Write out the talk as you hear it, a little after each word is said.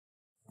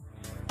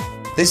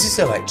This is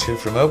a lecture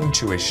from Open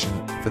Tuition.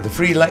 For the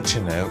free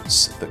lecture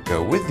notes that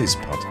go with this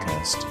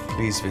podcast,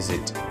 please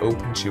visit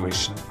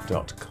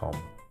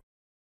opentuition.com.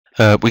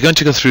 We're going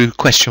to go through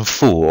question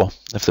 4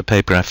 of the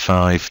paper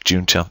F5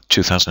 June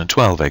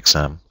 2012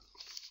 exam.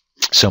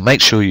 So make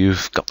sure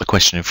you've got the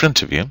question in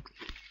front of you.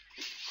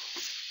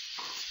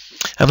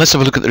 And let's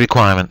have a look at the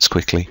requirements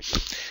quickly.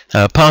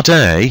 Part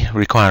A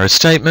require a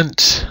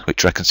statement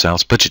which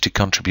reconciles budgeted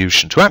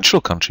contribution to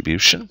actual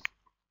contribution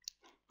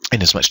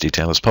in as much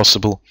detail as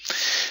possible.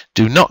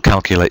 Do not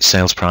calculate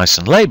sales price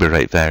and labour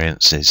rate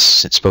variances,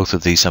 since both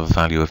of these have a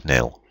value of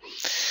nil.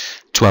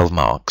 12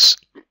 marks.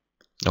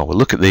 We'll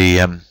look at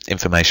the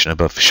information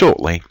above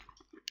shortly,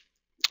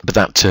 but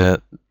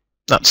that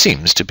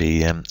seems to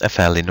be a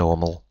fairly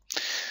normal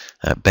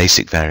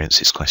basic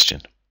variances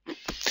question.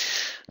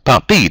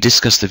 Part B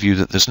discuss the view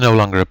that there's no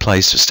longer a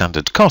place for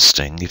standard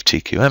costing if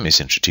TQM is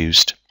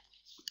introduced.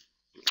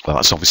 Well,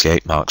 that's obviously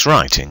 8 marks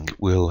writing.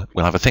 We'll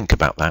have a think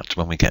about that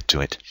when we get to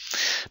it.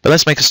 But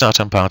let's make a start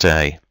on Part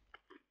A.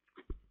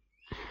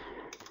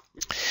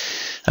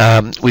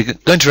 We're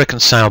going to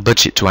reconcile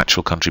budget to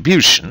actual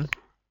contribution.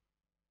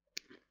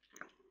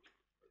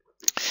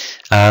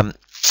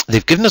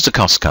 They've given us a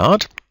cost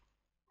card.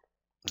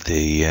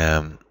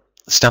 The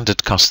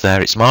standard cost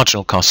there, it's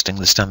marginal costing.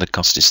 The standard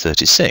cost is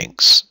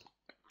 36.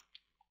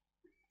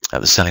 At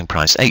the selling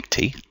price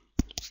 80.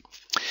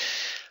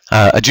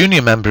 A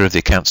junior member of the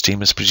accounts team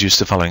has produced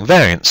the following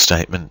variance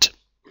statement.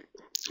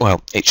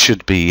 Well, it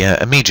should be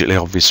immediately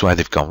obvious where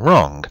they've gone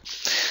wrong.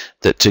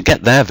 That to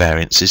get their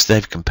variances,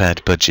 they've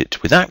compared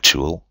budget with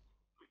actual,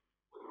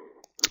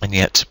 and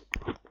yet,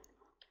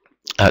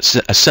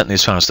 certainly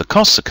as far as the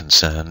costs are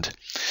concerned,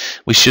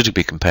 we should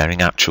be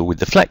comparing actual with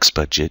the flex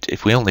budget.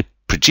 If we only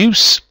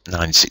produce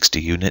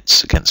 960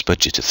 units against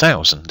budget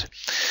 1000,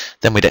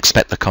 then we'd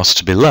expect the cost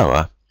to be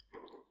lower.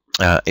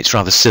 It's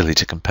rather silly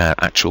to compare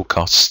actual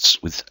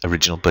costs with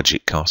original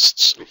budget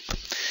costs.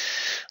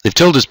 They've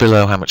told us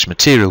below how much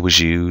material was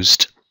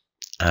used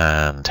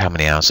and how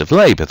many hours of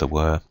labour there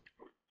were.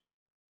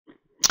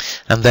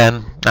 And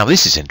then, now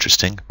this is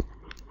interesting,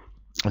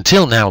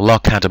 until now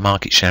Lock had a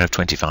market share of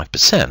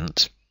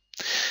 25%.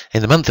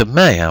 In the month of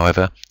May,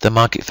 however, the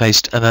market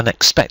faced an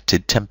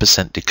unexpected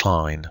 10%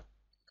 decline.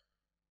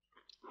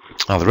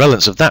 Now the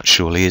relevance of that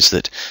surely is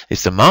that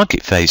if the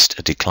market faced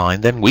a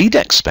decline, then we'd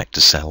expect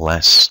to sell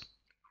less.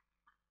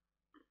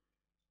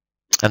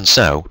 And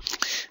so,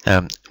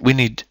 we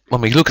need,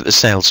 when we look at the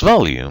sales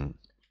volume,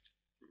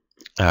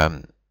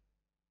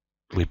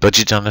 we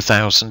budget on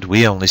 1000,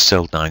 we only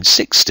sold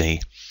 960.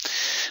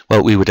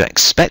 Well, we would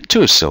expect to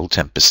have sold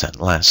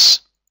 10% less.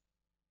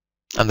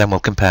 And then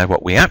we'll compare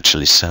what we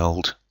actually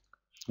sold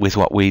with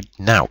what we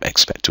now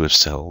expect to have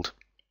sold.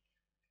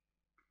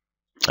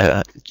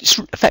 It's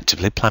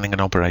effectively planning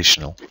and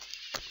operational.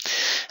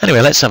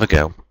 Anyway, let's have a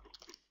go.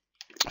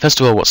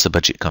 First of all, what's the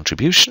budget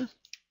contribution?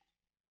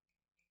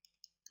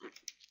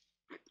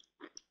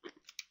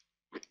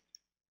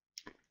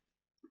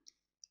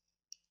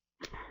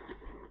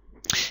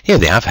 Here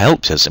they have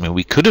helped us. I mean,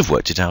 we could have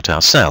worked it out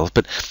ourselves,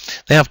 but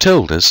they have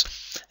told us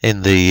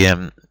in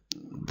the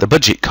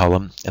budget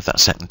column of that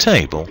second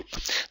table,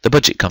 the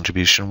budget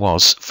contribution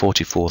was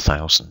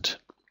 44,000.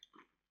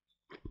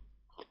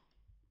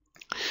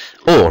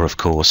 Or, of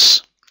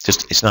course,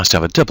 just it's nice to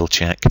have a double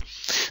check.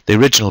 The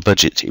original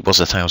budget, it was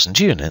 1000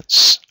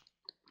 units.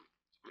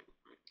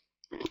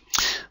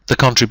 The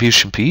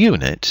contribution per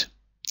unit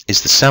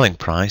is the selling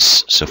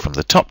price. So from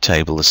the top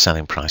table, the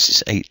selling price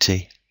is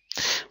 80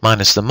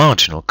 minus the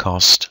marginal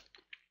cost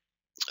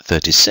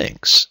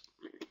 36.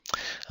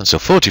 And so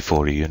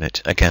 44 a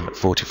unit, again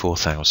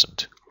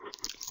 44,000.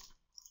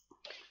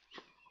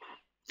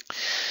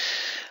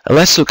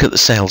 Let's look at the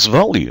sales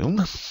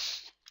volume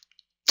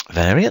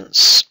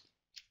variance.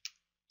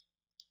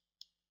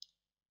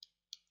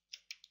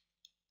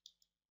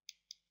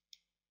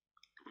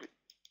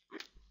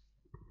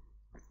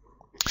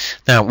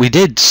 Now, we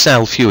did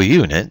sell fewer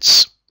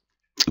units.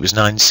 It was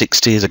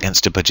 960 as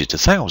against a budget of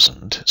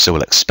 1000, so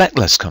we'll expect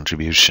less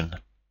contribution.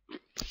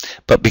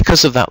 But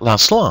because of that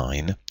last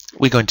line,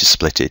 we're going to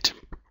split it.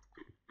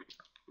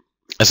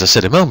 As I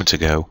said a moment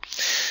ago,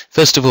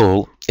 first of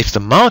all, if the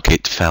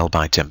market fell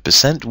by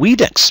 10%,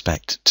 we'd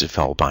expect to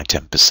fall by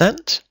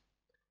 10%.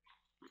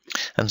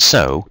 And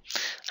so,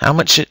 how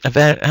much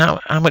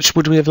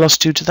would we have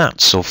lost due to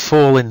that? So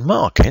fall in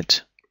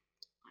market.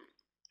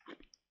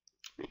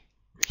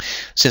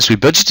 Since we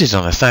budgeted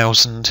on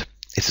 1000,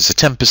 if there's a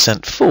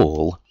 10%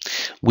 fall,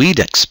 we'd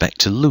expect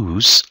to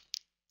lose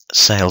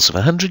sales of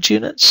 100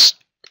 units.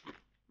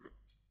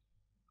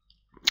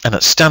 And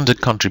at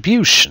standard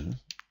contribution,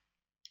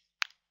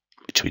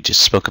 which we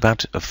just spoke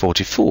about, of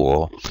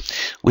 44,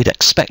 we'd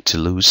expect to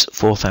lose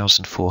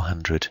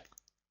 4,400.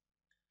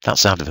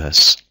 That's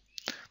adverse.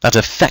 That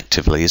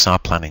effectively is our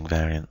planning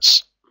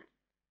variance.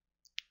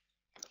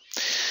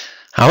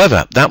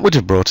 However, that would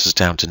have brought us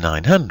down to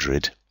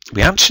 900.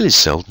 We actually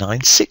sold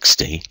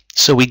 960,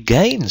 so we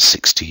gained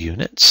 60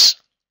 units.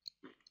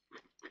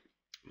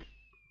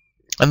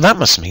 And that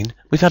must mean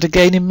we've had a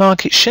gain in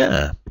market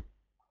share.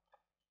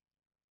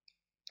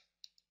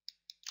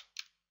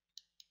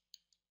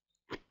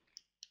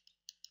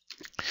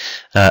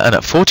 And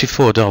at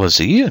 $44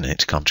 a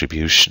unit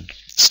contribution,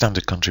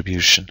 standard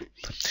contribution,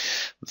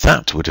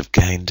 that would have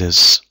gained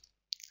us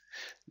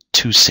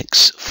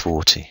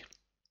 $2,640.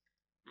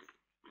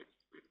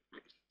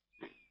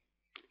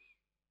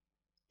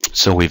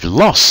 So we've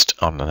lost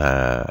on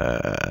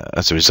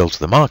as a result of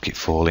the market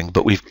falling,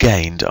 but we've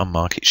gained on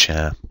market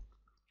share.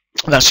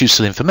 That's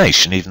useful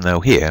information, even though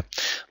here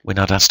we're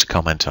not asked to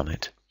comment on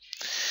it.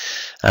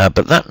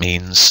 But that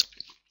means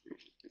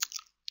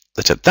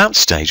that at that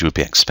stage we'd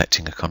be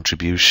expecting a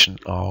contribution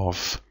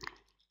of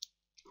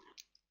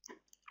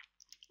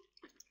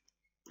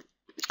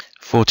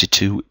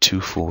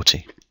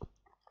 $42,240.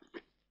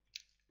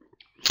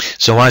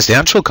 So why is the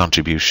actual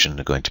contribution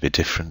going to be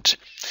different?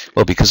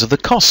 Well, because of the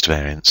cost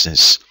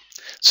variances.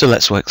 So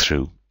let's work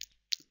through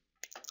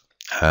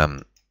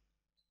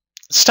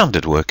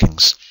standard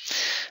workings.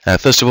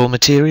 First of all,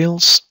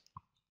 materials.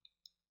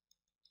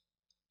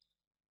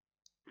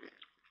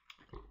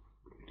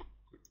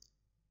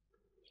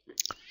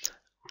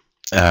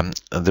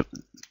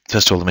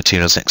 First of all, the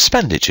materials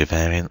expenditure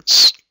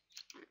variance.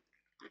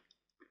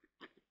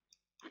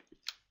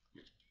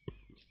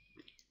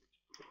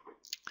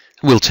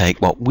 We'll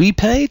take what we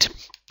paid,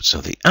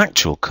 so the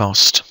actual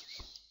cost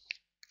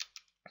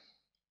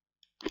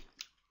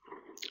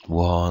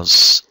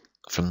was,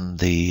 from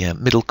the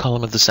middle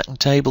column of the second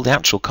table, the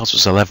actual cost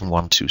was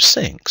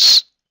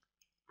 11,126.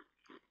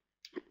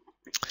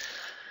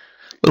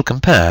 We'll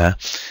compare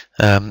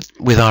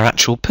with our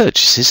actual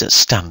purchases at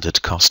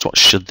standard cost. What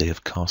should they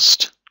have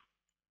cost?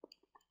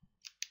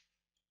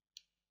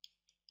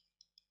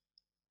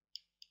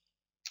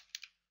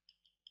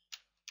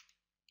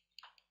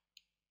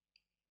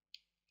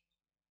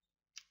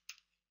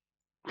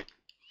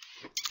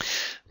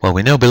 Well,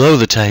 we know below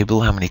the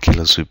table how many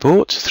kilos we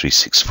bought,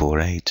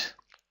 3,648.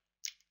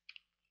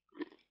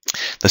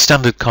 The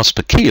standard cost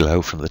per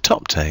kilo from the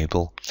top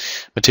table,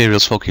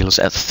 materials 4 kilos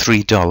at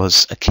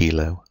 $3 a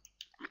kilo.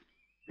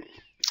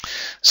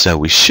 So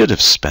we should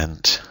have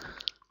spent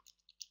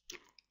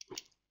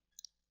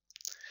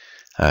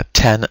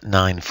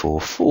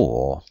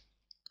 10,944.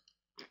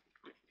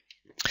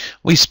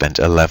 We spent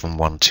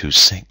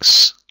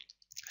 11,126.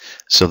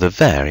 So the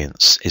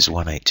variance is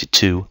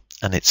 182.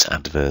 And it's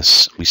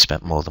adverse. We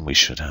spent more than we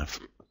should have.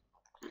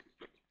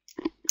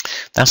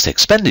 That's the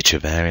expenditure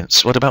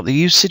variance. What about the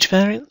usage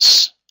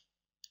variance?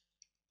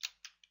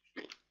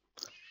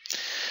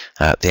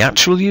 The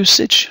actual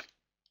usage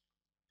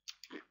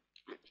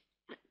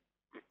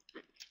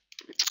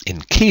in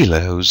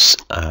kilos,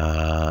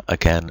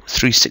 again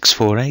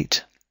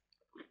 3,648.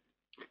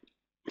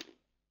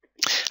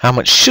 How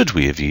much should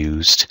we have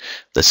used?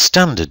 The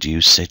standard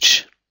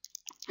usage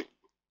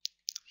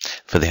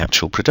for the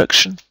actual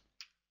production.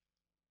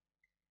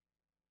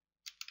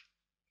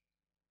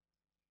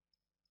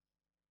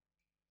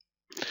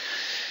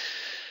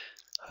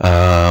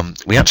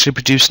 We actually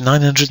produced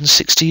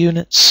 960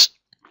 units.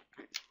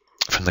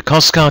 From the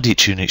cost card,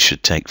 each unit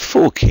should take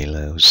 4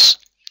 kilos.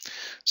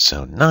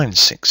 So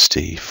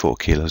 960, 4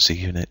 kilos a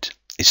unit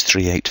is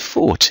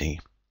 3,840.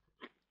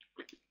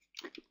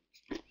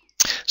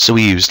 So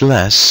we used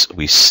less,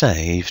 we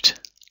saved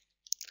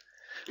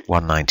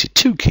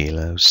 192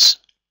 kilos.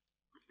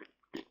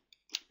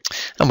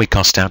 And we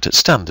cost out at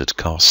standard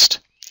cost,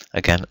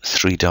 again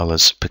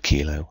 $3 per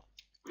kilo.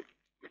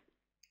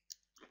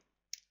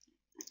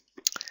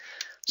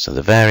 So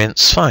the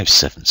variance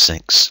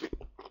 576.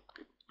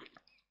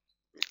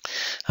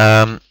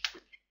 And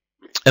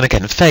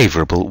again,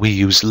 favourable, we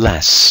use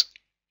less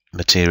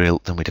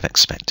material than we'd have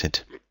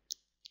expected.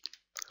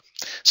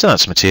 So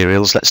that's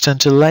materials. Let's turn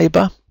to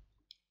labour.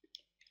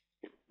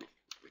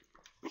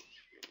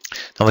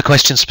 Now the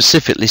question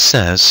specifically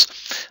says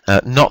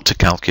not to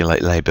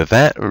calculate labour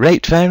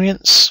rate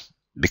variance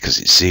because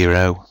it's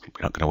 0.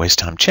 We're not going to waste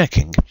time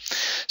checking.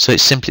 So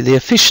it's simply the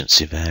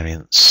efficiency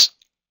variance.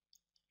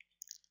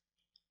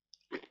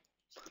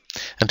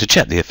 And to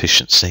check the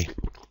efficiency,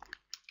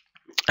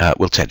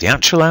 we'll take the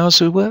actual hours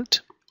we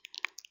worked.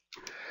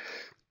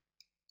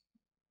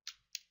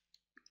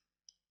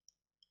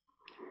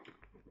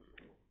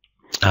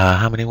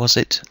 How many was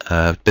it?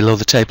 Below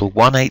the table,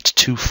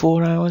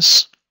 1824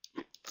 hours.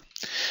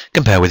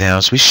 Compare with the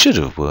hours we should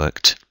have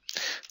worked,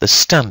 the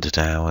standard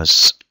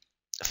hours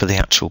for the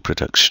actual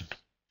production.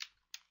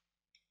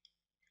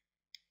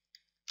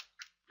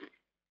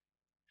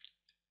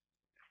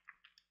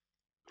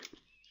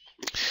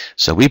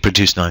 So we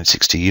produced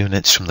 960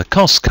 units from the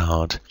cost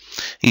card.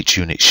 Each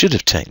unit should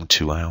have taken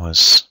 2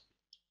 hours.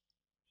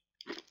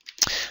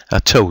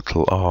 A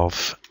total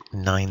of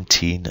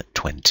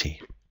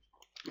 1920.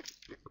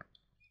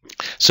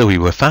 So we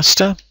were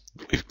faster.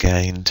 We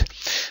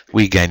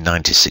gained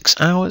 96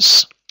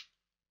 hours.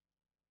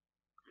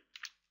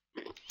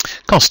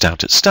 Cost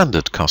out at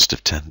standard cost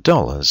of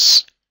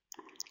 $10.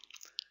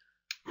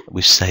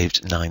 We've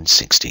saved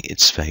 960.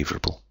 It's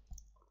favourable.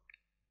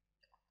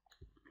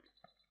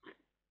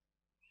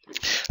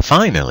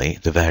 Finally,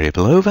 the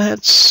variable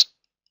overheads.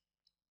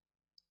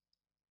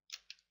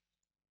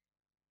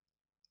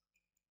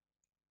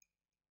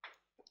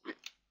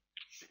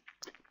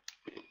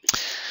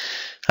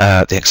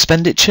 The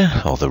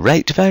expenditure, or the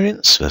rate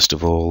variance, first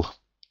of all.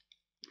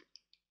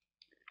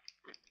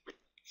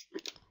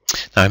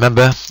 Now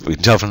remember, we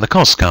can tell from the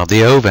cost card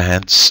the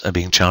overheads are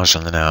being charged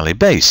on an hourly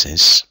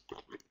basis.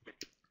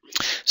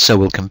 So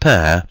we'll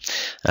compare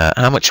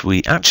how much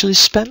we actually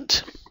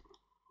spent.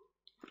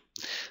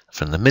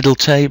 From the middle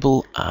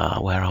table,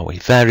 where are we?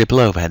 Variable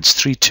overheads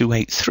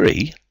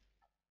 3283.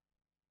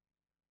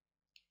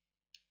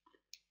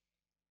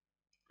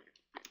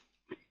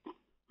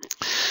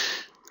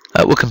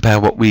 We'll compare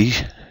what we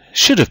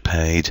should have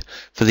paid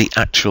for the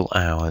actual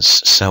hours.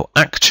 So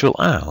actual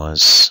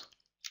hours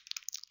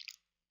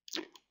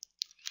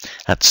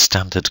at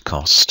standard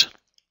cost.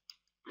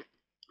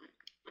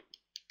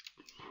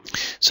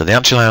 So the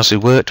actual hours we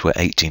worked were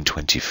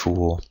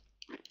 1824.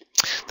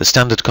 The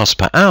standard cost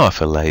per hour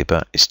for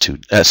labour is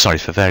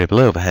for variable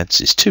overheads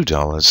is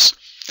 $2,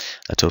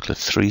 a total of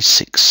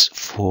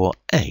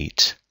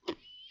 3648.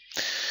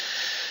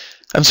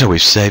 And so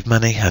we've saved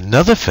money.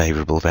 Another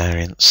favourable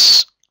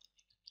variance.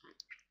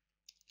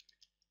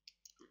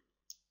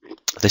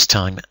 This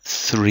time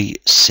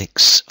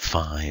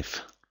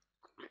 365.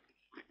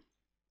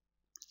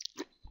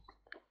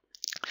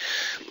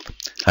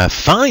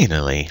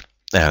 Finally,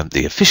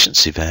 the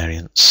efficiency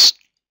variance.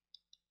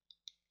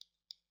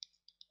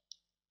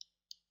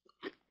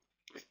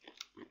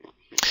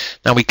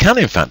 Now we can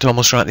in fact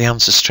almost write the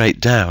answer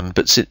straight down,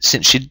 but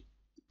since she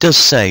does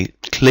say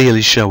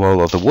clearly show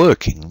all other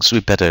workings,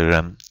 we'd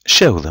better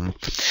show them.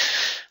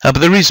 But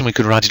the reason we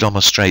could write it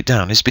almost straight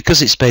down is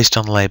because it's based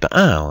on labour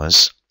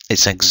hours.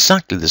 It's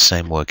exactly the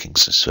same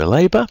workings as for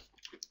labour,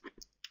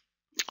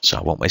 so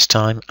I won't waste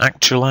time.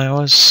 Actual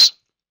hours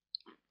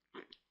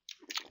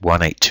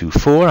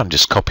 1824, I'm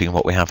just copying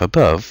what we have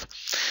above.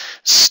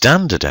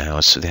 Standard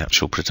hours for the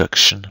actual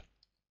production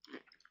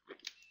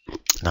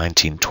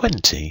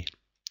 1920.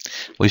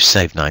 We've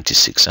saved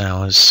 96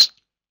 hours.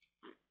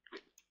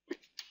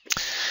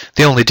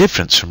 The only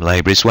difference from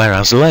labour is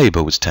whereas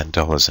labour was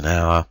 $10 an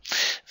hour,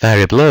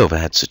 variable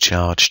overheads are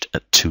charged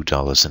at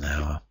 $2 an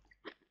hour,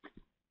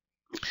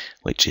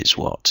 which is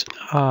what?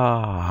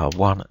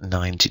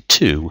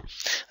 192,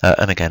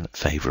 and again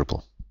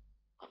favourable.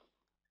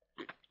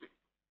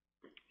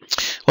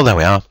 Well, there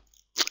we are.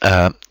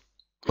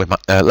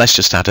 Let's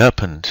just add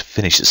up and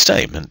finish the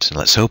statement, and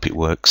let's hope it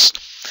works.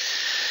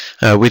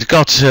 We've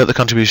got the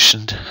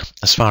contribution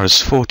as far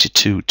as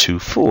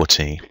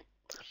 42,240.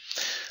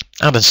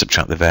 Add and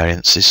subtract the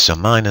variances, so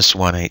minus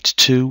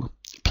 182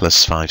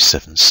 plus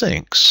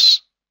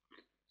 576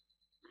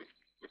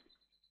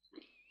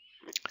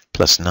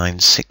 plus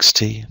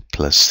 960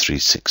 plus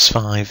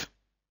 365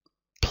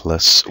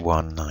 plus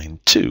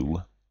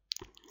 192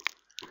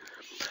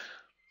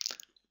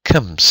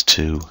 comes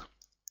to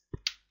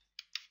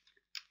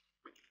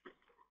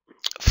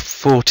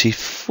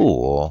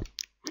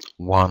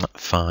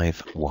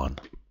 44,151.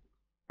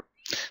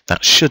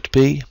 That should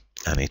be,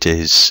 and it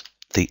is,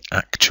 the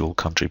actual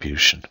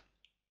contribution.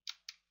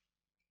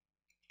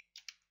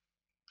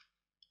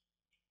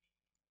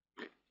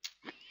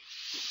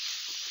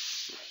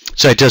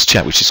 So it does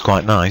check, which is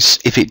quite nice.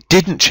 If it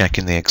didn't check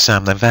in the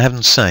exam, then for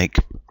heaven's sake,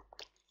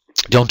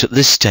 don't at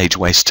this stage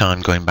waste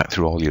time going back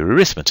through all your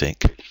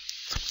arithmetic.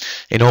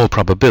 In all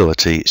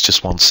probability, it's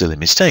just one silly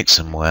mistake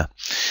somewhere.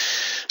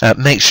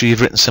 Make sure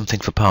you've written something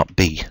for part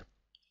B.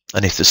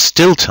 And if there's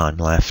still time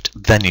left,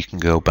 then you can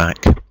go back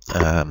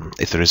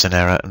if there is an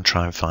error and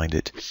try and find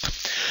it.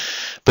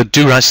 But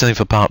do write something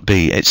for part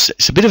B.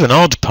 It's a bit of an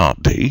odd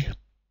part B.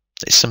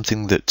 It's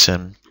something that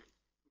in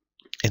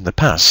the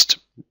past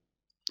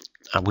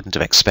I wouldn't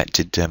have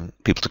expected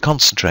people to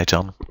concentrate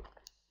on.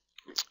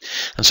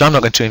 And so I'm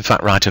not going to in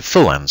fact write a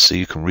full answer.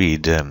 You can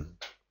read the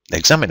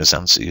examiner's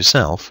answer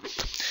yourself.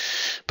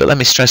 But let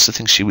me stress the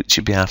things you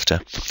should be after.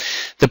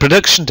 The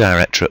production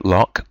director at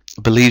Locke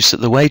believes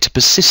that the way to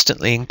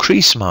persistently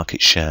increase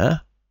market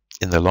share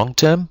in the long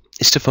term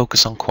is to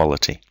focus on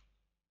quality.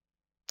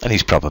 And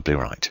he's probably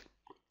right.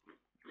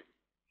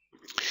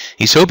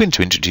 He's hoping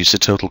to introduce a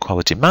total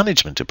quality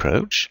management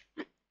approach.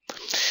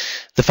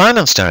 The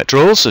finance director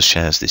also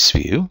shares this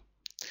view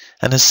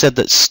and has said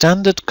that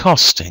standard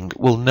costing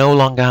will no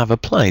longer have a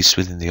place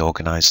within the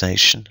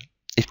organisation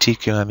if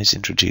TQM is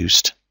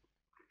introduced.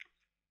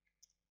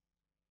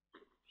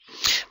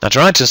 Now, to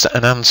write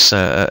an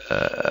answer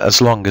as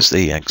long as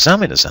the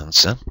examiner's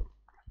answer,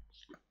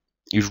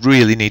 you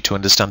really need to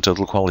understand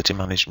total quality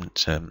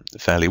management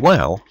fairly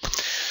well.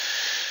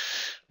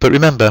 But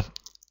remember,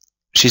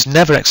 she's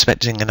never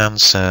expecting an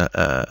answer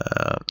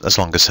as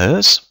long as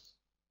hers.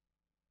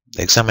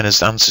 The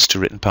examiner's answers to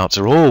written parts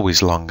are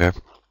always longer,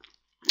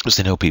 because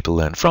they know people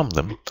learn from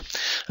them.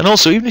 And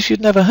also, even if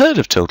you'd never heard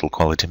of total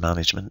quality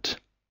management,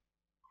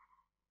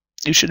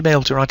 you should be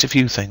able to write a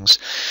few things.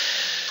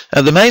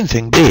 The main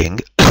thing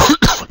being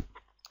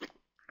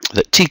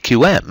that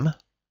TQM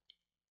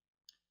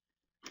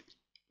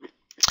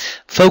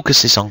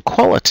focuses on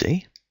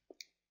quality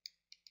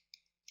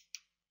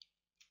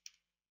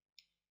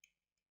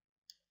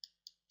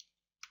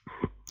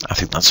I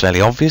think that's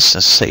fairly obvious,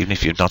 as I say, even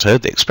if you've not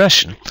heard the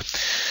expression.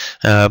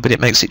 but it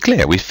makes it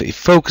clear. It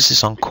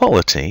focuses on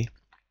quality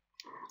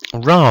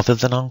rather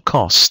than on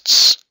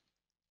costs.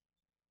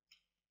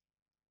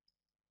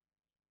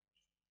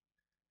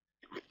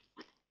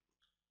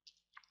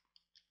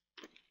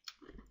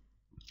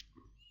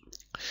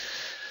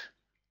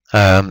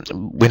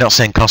 We're not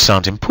saying costs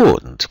aren't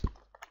important,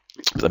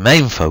 but the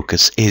main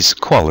focus is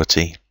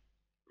quality.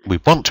 We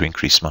want to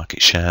increase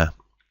market share.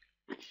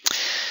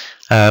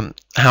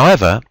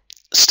 However,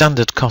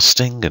 standard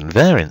costing and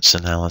variance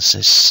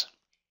analysis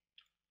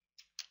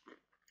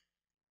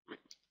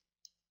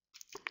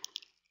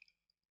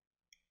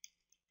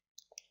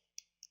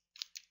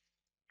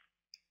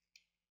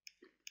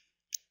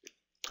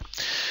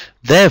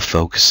they're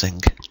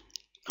focusing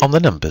on the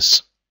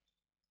numbers.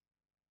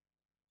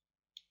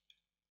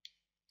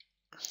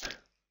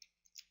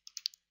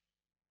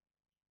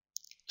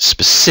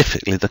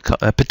 Specifically,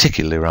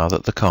 particularly rather,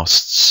 the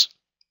costs.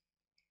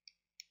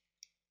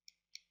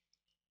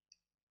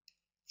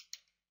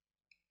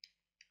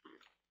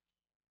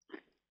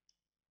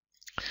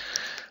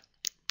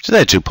 So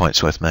there are 2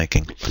 points worth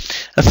making.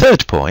 A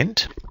third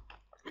point,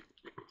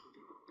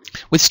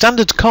 with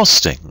standard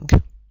costing,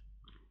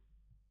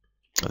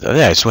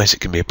 there's ways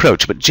it can be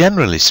approached, but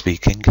generally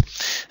speaking,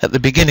 at the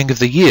beginning of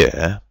the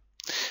year,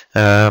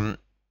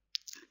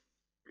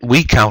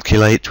 we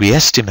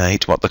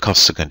estimate what the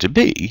costs are going to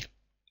be,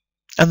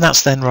 and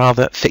that's then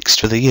rather fixed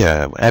for the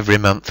year. Every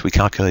month we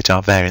calculate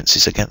our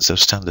variances against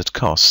those standard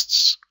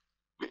costs.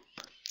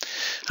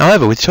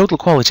 However, with total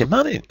quality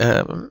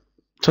management,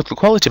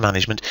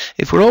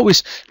 if we're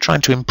always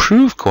trying to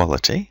improve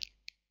quality,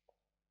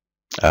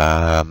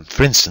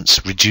 for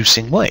instance,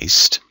 reducing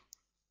waste,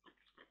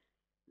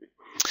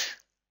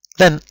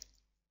 then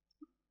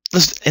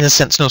there's, in a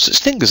sense, no such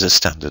thing as a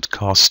standard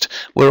cost.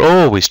 We're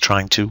always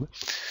trying to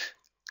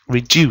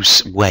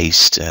reduce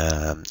waste,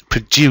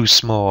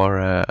 produce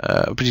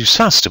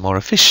faster, more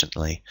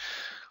efficiently.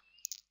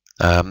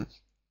 The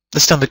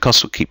standard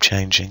cost will keep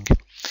changing.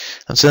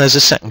 And so there's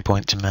a second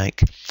point to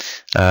make.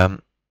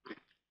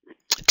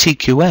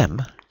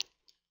 TQM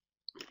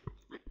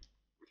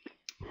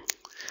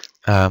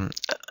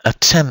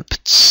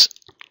attempts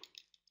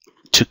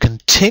to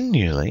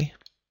continually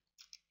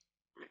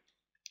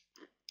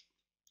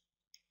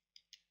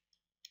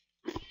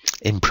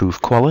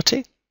improve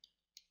quality.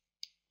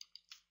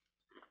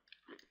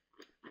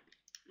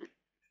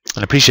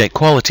 And appreciate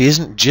quality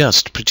isn't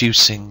just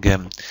producing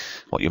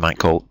what you might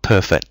call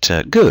perfect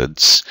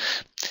goods,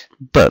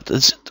 but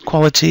there's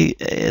quality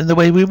in the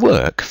way we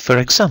work. For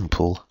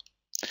example,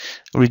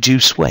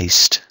 reduce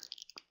waste.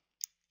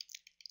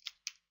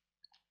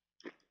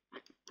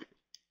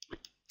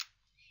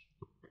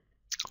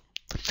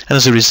 And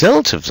as a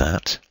result of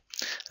that,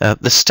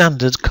 the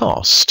standard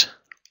cost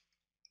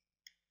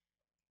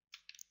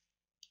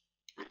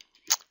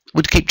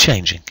would keep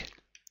changing.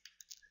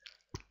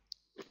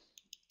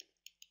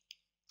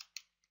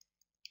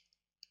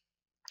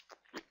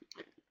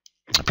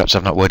 Perhaps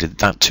I've not worded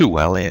that too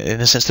well.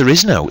 In a sense, there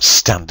is no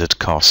standard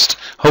cost.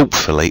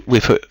 Hopefully,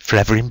 we're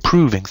forever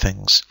improving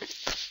things.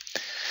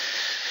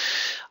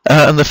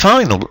 And the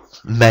final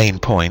main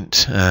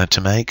point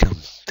to make,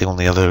 the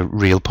only other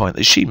real point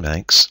that she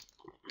makes,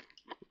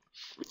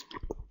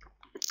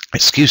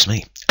 excuse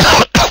me,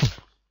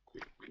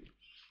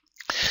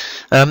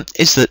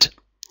 is that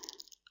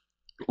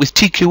with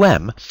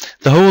TQM,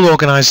 the whole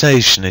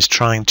organisation is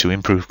trying to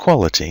improve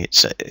quality.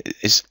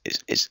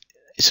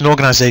 It's an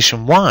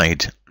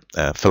organisation-wide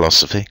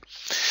philosophy,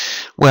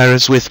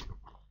 whereas with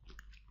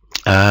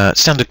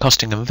standard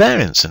costing and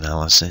variance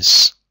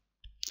analysis,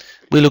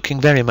 we're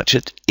looking very much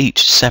at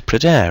each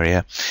separate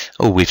area.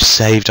 Oh, we've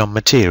saved on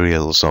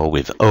materials, or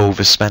we've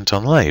overspent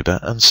on labour,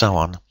 and so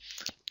on.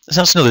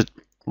 So that's another,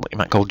 what you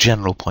might call,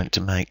 general point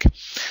to make,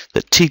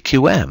 that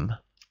TQM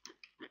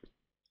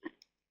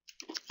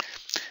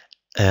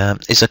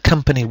is a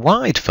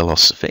company-wide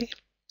philosophy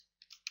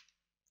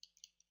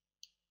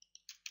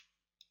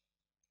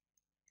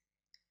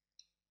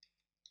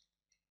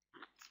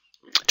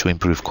to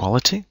improve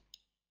quality,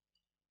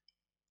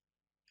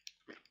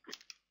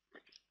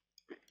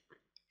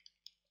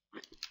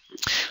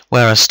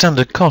 whereas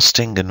standard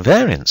costing and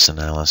variance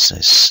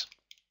analysis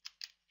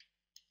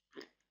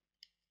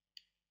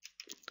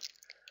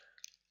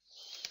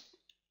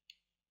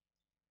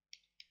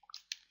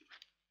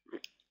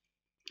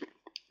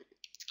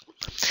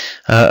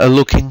are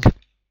looking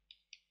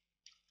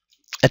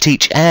at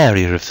each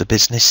area of the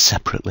business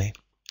separately.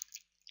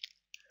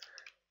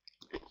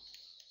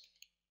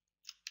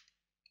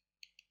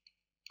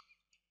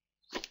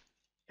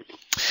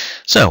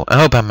 So, I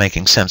hope I'm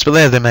making sense, but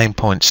they're the main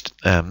points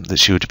that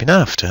she would have been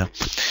after.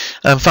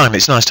 And finally,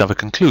 it's nice to have a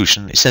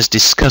conclusion. It says,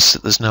 discuss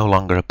that there's no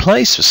longer a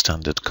place for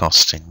standard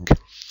costing.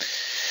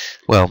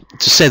 Well,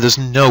 to say there's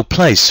no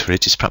place for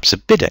it is perhaps a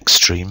bit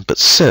extreme, but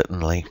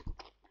certainly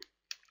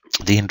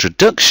the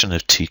introduction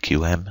of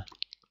TQM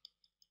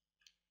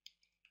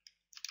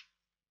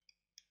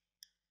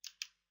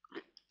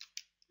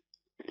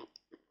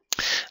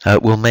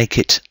will make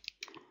it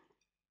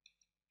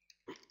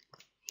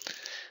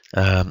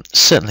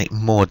certainly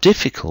more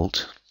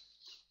difficult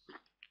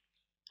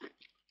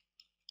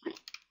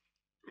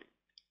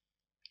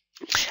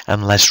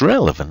and less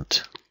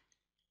relevant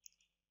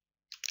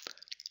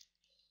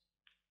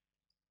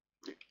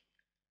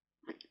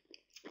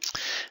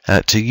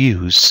to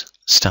use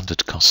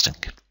standard costing.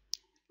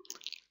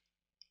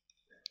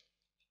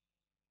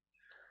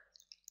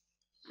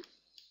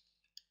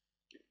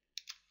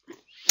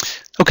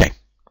 Okay,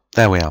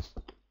 there we are.